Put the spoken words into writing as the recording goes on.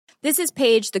This is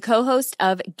Paige, the co-host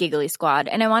of Giggly Squad,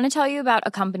 and I want to tell you about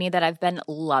a company that I've been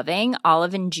loving,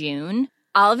 Olive and June.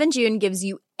 Olive and June gives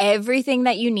you everything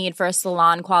that you need for a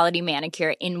salon-quality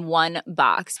manicure in one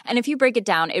box. And if you break it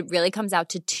down, it really comes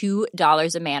out to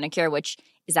 $2 a manicure, which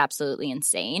is absolutely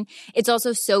insane. It's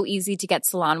also so easy to get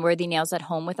salon-worthy nails at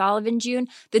home with Olive and June.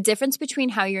 The difference between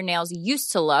how your nails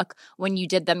used to look when you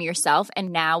did them yourself and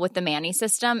now with the Mani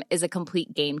system is a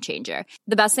complete game changer.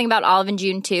 The best thing about Olive and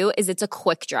June, too, is it's a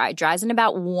quick dry. Dries in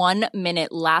about 1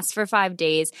 minute, lasts for 5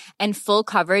 days, and full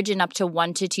coverage in up to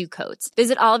 1 to 2 coats.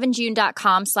 Visit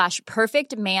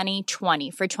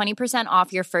oliveandjune.com/perfectmani20 for 20%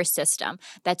 off your first system.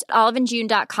 That's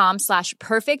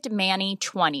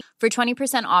oliveandjune.com/perfectmani20 for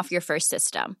 20% off your first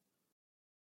system.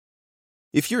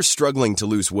 If you're struggling to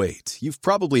lose weight, you've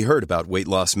probably heard about weight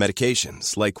loss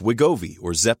medications like Wegovy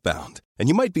or Zepbound, and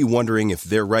you might be wondering if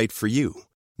they're right for you.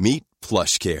 Meet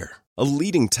PlushCare, a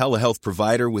leading telehealth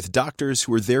provider with doctors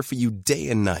who are there for you day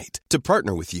and night to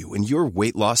partner with you in your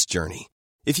weight loss journey.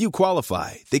 If you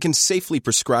qualify, they can safely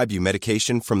prescribe you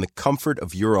medication from the comfort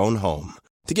of your own home.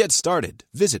 To get started,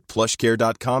 visit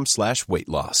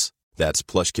plushcare.com/weight-loss. That's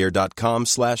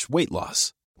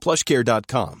plushcare.com/weight-loss.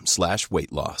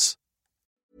 plushcare.com/weight-loss.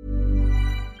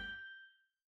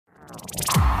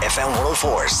 FM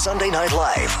 104 Sunday Night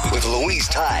Live with Louise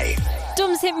Ty.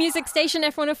 Dum's hit music station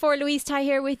F104, Louise Ty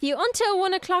here with you until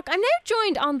 1 o'clock. I'm now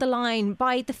joined on the line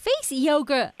by the face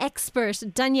yoga expert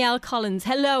Danielle Collins.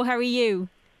 Hello, how are you?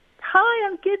 Hi,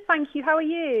 I'm good, thank you. How are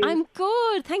you? I'm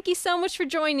good. Thank you so much for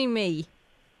joining me.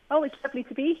 Oh, it's lovely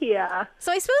to be here.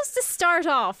 So I suppose to start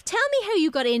off, tell me how you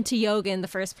got into yoga in the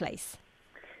first place.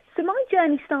 So my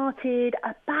journey started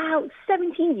about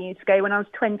 17 years ago when I was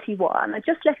 21. I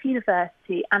just left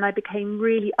university and I became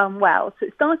really unwell. So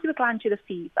it started with glandular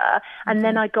fever and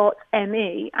then I got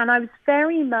ME and I was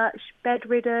very much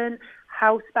bedridden,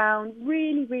 housebound,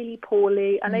 really, really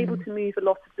poorly, unable to move a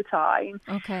lot of the time.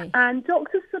 Okay. And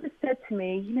doctors sort of said to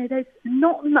me, you know, there's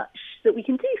not much that we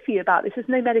can do for you about this. There's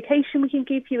no medication we can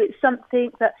give you. It's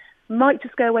something that might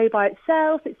just go away by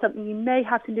itself. It's something you may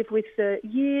have to live with for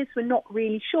years. We're not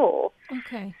really sure.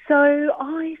 Okay. So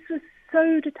I was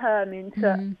so determined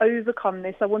to overcome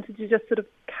this. I wanted to just sort of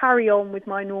carry on with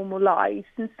my normal life.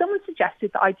 And someone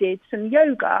suggested that I did some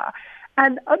yoga.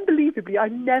 And unbelievably,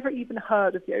 I'd never even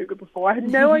heard of yoga before. I had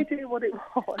no idea what it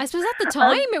was. I suppose at the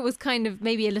time it was kind of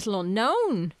maybe a little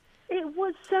unknown. It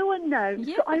was so unknown.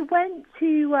 Yeah. So I went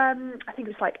to, I think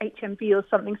it was like HMV or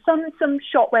something, some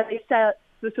shop where they sell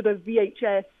the sort of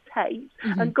VHS tapes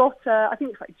and got, I think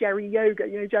it was like Jerry Yoga,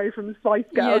 you know, Jerry from the Spice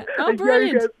Girls, Yeah. Oh,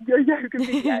 brilliant. yoga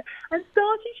video, and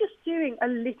started just doing a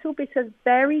little bit of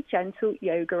very gentle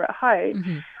yoga at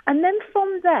home. And then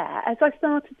from there, as I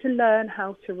started to learn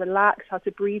how to relax, how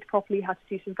to breathe properly, how to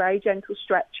do some very gentle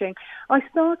stretching, I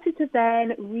started to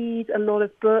then read a lot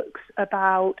of books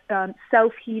about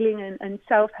self-healing and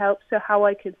self-help, so how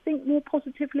I could think more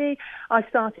positively. I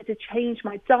started to change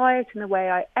my diet and the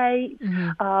way I ate.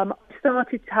 I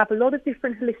started to have a lot of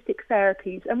different holistic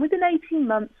therapies. And within 18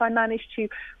 months, I managed to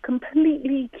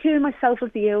completely cure myself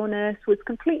of the illness, was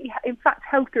completely, in fact,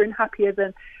 healthier and happier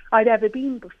than I'd ever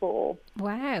been before.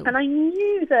 Wow. And I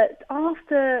knew that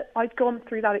after I'd gone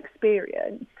through that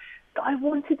experience, that I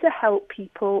wanted to help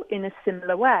people in a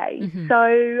similar way.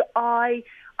 So I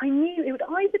knew it would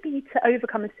either be to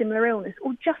overcome a similar illness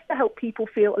or just to help people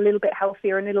feel a little bit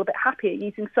healthier and a little bit happier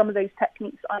using some of those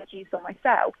techniques I'd used on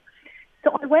myself. So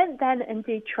I went then and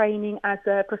did training as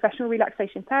a professional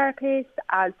relaxation therapist,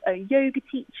 as a yoga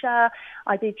teacher.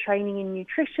 I did training in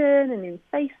nutrition and in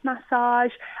face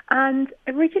massage, and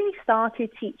originally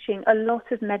started teaching a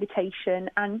lot of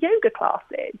meditation and yoga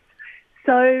classes.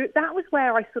 So that was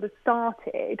where I sort of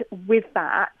started with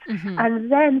that. And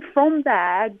then from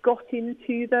there got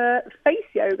into the face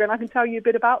yoga. And I can tell you a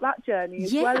bit about that journey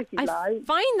as well, if you like. I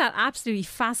find that absolutely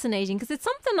fascinating because it's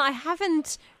something I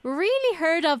haven't really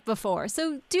heard of before.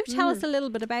 So do tell us a little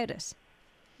bit about it.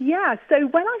 Yeah, so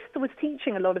when I was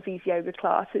teaching a lot of these yoga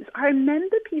classes, I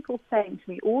remember people saying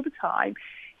to me all the time,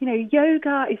 you know,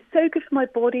 yoga is so good for my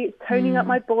body. It's toning up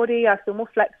my body. I feel more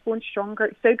flexible and stronger.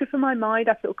 It's so good for my mind.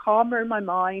 I feel calmer in my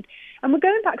mind. And we're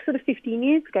going back sort of 15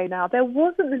 years ago now. There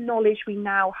wasn't the knowledge we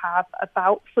now have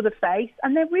about for the face.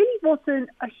 And there really wasn't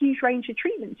a huge range of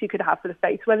treatments you could have for the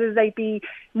face, whether they be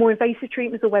more invasive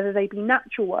treatments or whether they be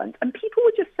natural ones. And people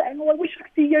were just saying, oh, I wish I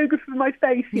could do yoga for my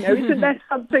face. You know, isn't there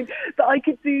something that I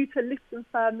could do to lift and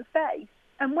firm the face?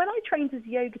 And when I trained as a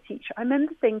yoga teacher, I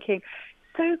remember thinking,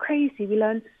 so crazy. We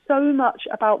learn so much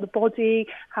about the body,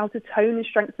 how to tone and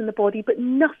strengthen the body, but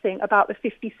nothing about the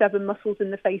 57 muscles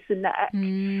in the face and neck.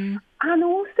 And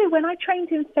also when I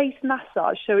trained in face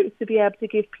massage, so it was to be able to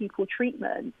give people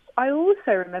treatments, I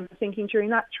also remember thinking during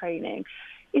that training,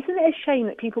 isn't it a shame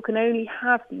that people can only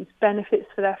have these benefits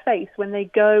for their face when they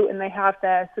go and they have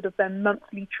their sort of their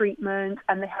monthly treatment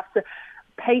and they have to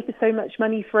pay for so much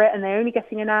money for it and they're only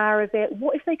getting an hour of it?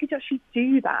 What if they could actually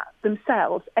do that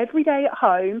themselves every day at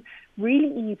home,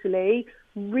 really easily,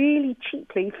 really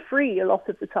cheaply, free a lot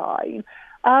of the time?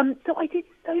 So I did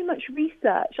so much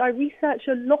research. I researched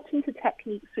a lot into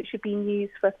techniques which have been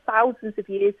used for thousands of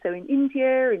years, so in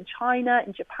India, in China,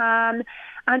 in Japan,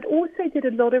 and also did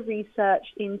a lot of research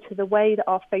into the way that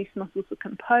our face muscles are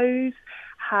composed,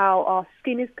 how our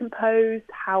skin is composed,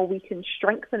 how we can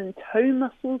strengthen and tone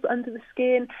muscles under the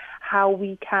skin, how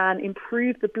we can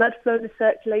improve the blood flow and the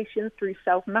circulation through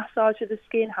self-massage of the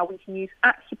skin, how we can use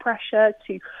acupressure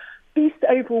to boost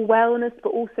overall wellness,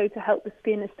 but also to help the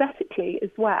skin aesthetically as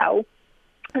well.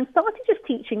 And started just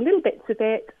teaching little bits of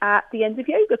it at the end of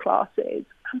yoga classes.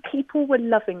 And people were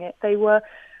loving it. They were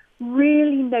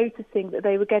really noticing that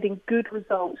they were getting good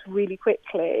results really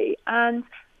quickly. And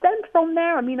then from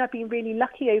there, I mean, I've been really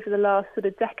lucky over the last sort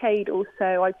of decade or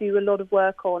so. I do a lot of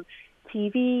work on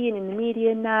TV and in the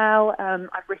media now.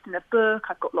 I've written a book.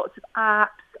 I've got lots of apps.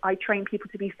 I train people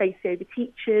to be face yoga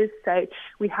teachers. So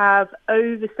we have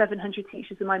over 700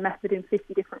 teachers in my method in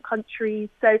 50 different countries.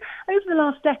 So over the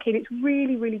last decade, it's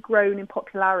really, really grown in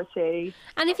popularity.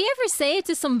 And if you ever say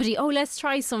to somebody, oh, let's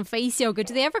try some face yoga,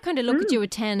 do they ever kind of look at you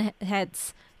with 10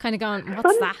 heads? Kind of going,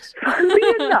 what's that? Funnily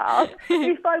enough,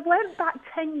 if I went back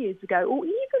 10 years ago, or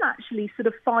even actually sort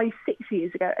of 5-6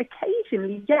 years ago,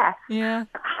 occasionally, yes. Yeah.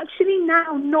 But actually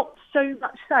now, not so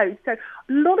much so. So a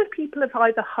lot of people have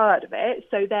either heard of it,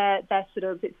 so they're sort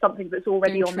of, it's something that's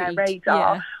already on their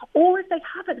radar, or if they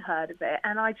haven't heard of it,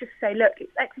 and I just say, look,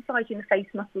 it's exercising the face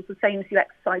muscles the same as you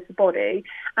exercise the body,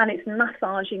 and it's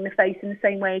massaging the face in the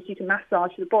same way as you can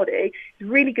massage the body.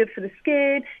 It's really good for the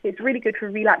skin, it's really good for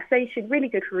relaxation, really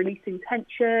good for releasing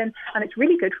tension, and it's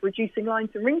really good for reducing lines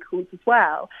and wrinkles as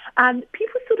well. And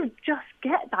people sort of just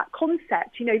get that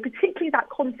concept, you know, particularly that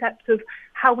concept of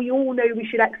how we all know we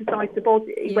should exercise the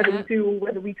body, whether we do or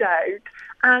whether we don't.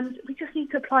 And we just need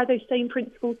to apply those same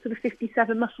principles to the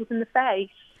 57 muscles in the face.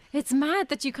 It's mad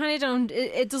that you kind of don't,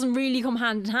 it doesn't really come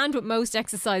hand in hand with most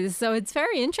exercises. So it's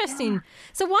very interesting. Yeah.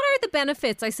 So what are the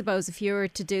benefits, I suppose, if you were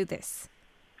to do this?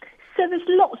 So there's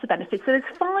lots of benefits. So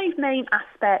there's 5 main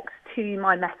aspects to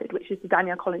my method, which is the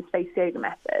Danielle Collins Face Yoga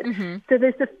method. Mm-hmm. So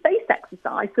there's the face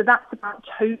exercise. So that's about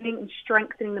toning and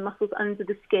strengthening the muscles under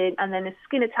the skin, and then the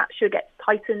skin attachment gets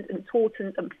tightened and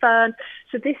tautened and firmed.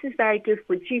 So this is very good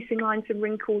for reducing lines and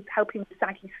wrinkles, helping with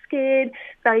saggy skin,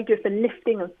 very good for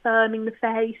lifting and firming the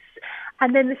face.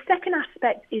 And then the second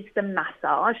aspect is the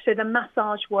massage. So the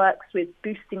massage works with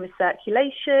boosting the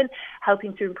circulation,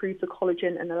 helping to improve the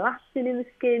collagen and elastin in the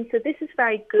skin. So this is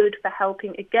very good for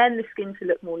helping, again, the skin to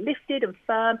look more lifted and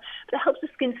firm, but it helps the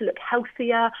skin to look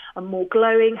healthier and more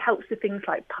glowing, helps with things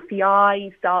like puffy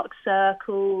eyes, dark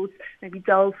circles, maybe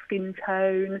dull skin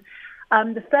tone.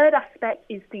 The third aspect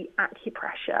is the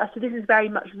acupressure. So this is very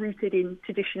much rooted in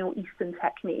traditional Eastern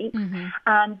techniques. Mm-hmm.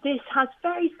 And this has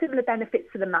very similar benefits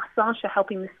to the massage, so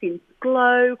helping the skin to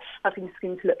glow, helping the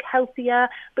skin to look healthier,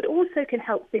 but also can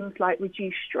help things like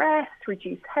reduce stress,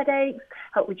 reduce headaches,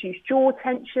 help reduce jaw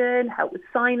tension, help with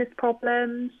sinus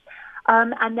problems.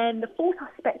 And then the fourth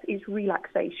aspect is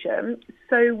relaxation.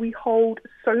 So we hold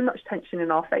so much tension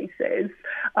in our faces.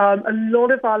 A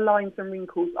lot of our lines and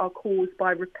wrinkles are caused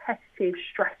by repetitive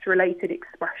stress-related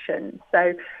expressions.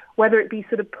 So whether it be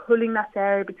sort of pulling that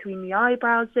area between the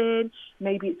eyebrows in,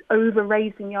 maybe it's over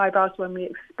raising the eyebrows when we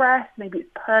express, maybe it's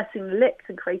pursing the lips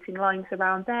and creating lines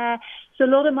around there. So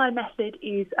a lot of my method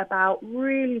is about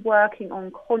really working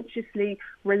on consciously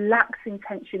relaxing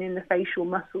tension in the facial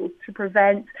muscles to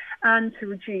prevent and to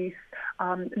reduce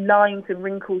lines and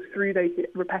wrinkles through those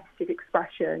repetitive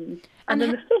expressions. And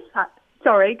then the fifth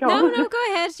Sorry, go on. No,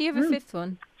 go ahead. Do you have a fifth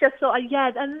one?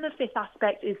 And then the fifth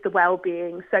aspect is the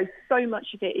well-being. So much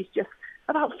of it is just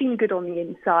about feeling good on the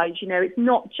inside. You know, it's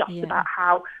not just about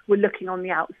how we're looking on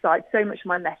the outside. So much of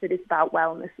my method is about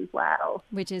wellness as well.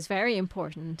 Which is very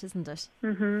important, isn't it?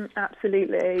 Mm-hmm,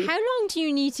 absolutely. How long do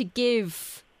you need to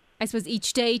give, I suppose,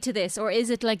 each day to this, or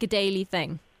is it like a daily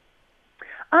thing?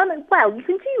 Well, you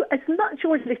can do as much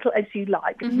or as little as you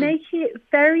like. Mm-hmm. Make it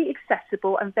very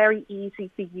accessible and very easy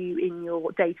for you in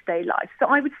your day-to-day life. So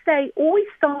I would say always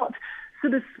start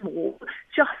sort of small,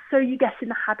 just so you get in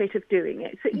the habit of doing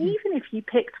it. So even if you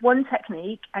picked one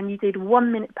technique and you did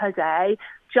 1 minute per day,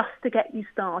 just to get you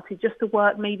started, just to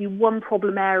work maybe one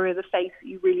problem area of the face that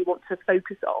you really want to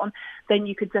focus on, then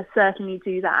you could certainly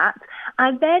do that.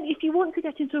 And then if you want to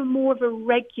get into more of a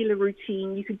regular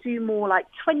routine, you could do more like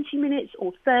 20 minutes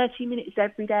or 30 minutes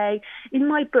every day. In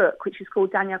my book, which is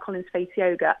called Danielle Collins Face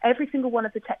Yoga, every single one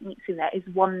of the techniques in there is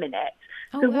 1 minute.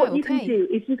 So what you can do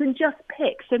is you can just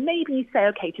pick. So maybe you say,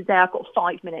 okay, today I've got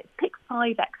 5 minutes. Pick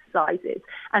 5 exercises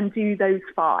and do those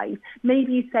 5.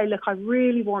 Maybe you say, look, I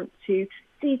really want to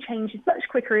see changes much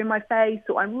quicker in my face,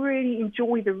 or I really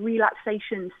enjoy the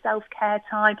relaxation, self-care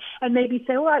time, and maybe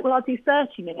say, all right, well, I'll do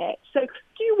 30 minutes. So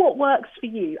do what works for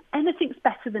you. Anything's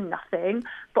better than nothing,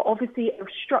 but obviously a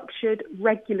structured,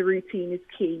 regular routine is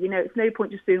key. You know, it's no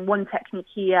point just doing one technique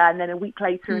here and then a week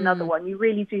later another one. You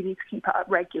really do need to keep it up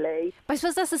regularly. But I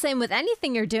suppose that's the same with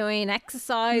anything you're doing,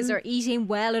 exercise or eating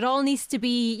well. It all needs to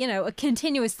be, you know, a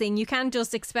continuous thing. You can't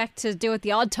just expect to do it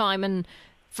the odd time and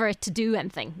for it to do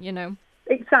anything, you know.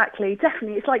 Exactly,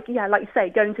 definitely. It's like, yeah, like you say,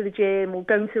 going to the gym or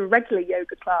going to a regular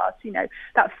yoga class, you know,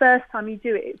 that first time you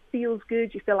do it, it feels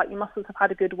good. You feel like your muscles have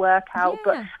had a good workout,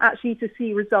 but actually to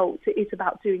see results, it is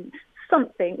about doing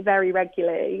something very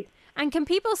regularly. And can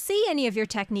people see any of your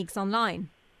techniques online?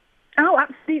 Oh,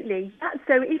 absolutely. Yeah.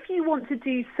 So if you want to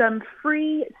do some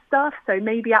free stuff, so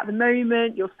maybe at the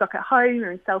moment you're stuck at home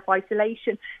or in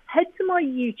self-isolation, head to my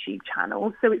YouTube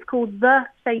channel. So it's called The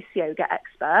Face Yoga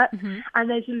Expert. And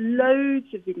there's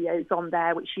loads of videos on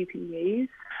there which you can use.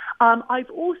 I've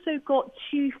also got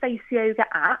 2 face yoga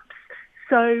apps.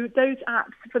 So those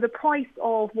apps, for the price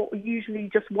of what usually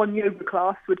just one yoga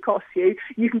class would cost you,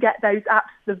 you can get those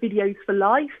apps, the videos for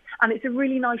life, and it's a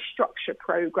really nice structure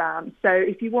program. So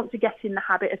if you want to get in the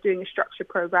habit of doing a structure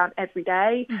program every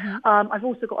day, I've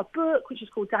also got a book which is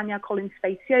called Danielle Collins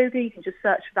Face Yoga. You can just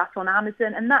search for that on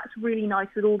Amazon, and that's really nice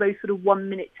with all those sort of 1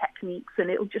 minute techniques, and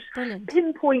it'll just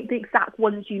pinpoint the exact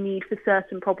ones you need for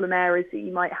certain problem areas that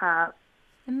you might have.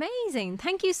 Amazing.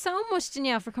 Thank you so much,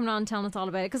 Danielle, for coming on and telling us all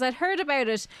about it, because I'd heard about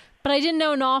it, but I didn't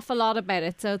know an awful lot about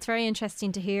it. So it's very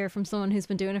interesting to hear from someone who's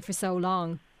been doing it for so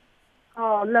long.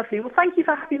 Oh, lovely. Well, thank you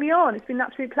for having me on. It's been an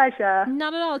absolute pleasure.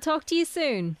 Not at all. Talk to you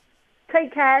soon.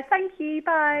 Take care. Thank you.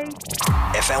 Bye.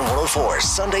 FM 104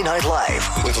 Sunday Night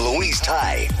Live with Louise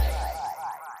Ty.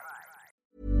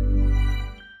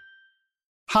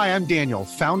 Hi, I'm Daniel,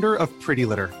 founder of Pretty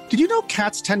Litter. Did you know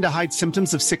cats tend to hide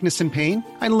symptoms of sickness and pain?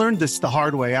 I learned this the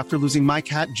hard way after losing my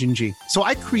cat, Gingy. So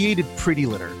I created Pretty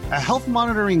Litter, a health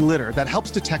monitoring litter that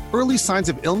helps detect early signs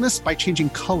of illness by changing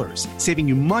colors, saving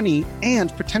you money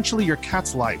and potentially your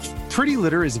cat's life. Pretty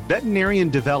Litter is veterinarian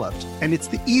developed, and it's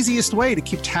the easiest way to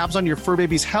keep tabs on your fur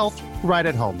baby's health right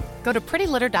at home. Go to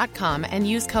prettylitter.com and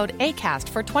use code ACAST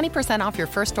for 20% off your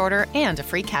first order and a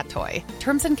free cat toy.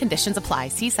 Terms and conditions apply.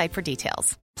 See site for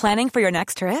details. Planning for your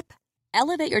next trip?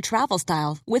 Elevate your travel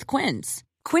style with Quince.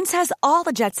 Quince has all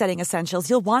the jet-setting essentials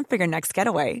you'll want for your next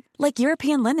getaway, like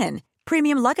European linen,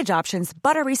 premium luggage options,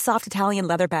 buttery soft Italian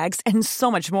leather bags, and so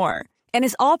much more. And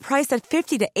is all priced at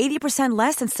 50 to 80%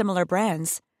 less than similar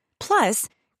brands. Plus,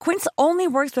 Quince only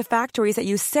works with factories that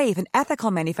use safe and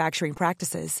ethical manufacturing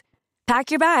practices. Pack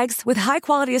your bags with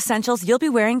high-quality essentials you'll be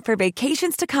wearing for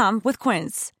vacations to come with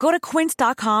Quince. Go to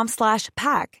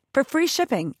quince.com/pack for free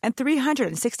shipping and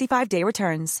 365-day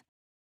returns.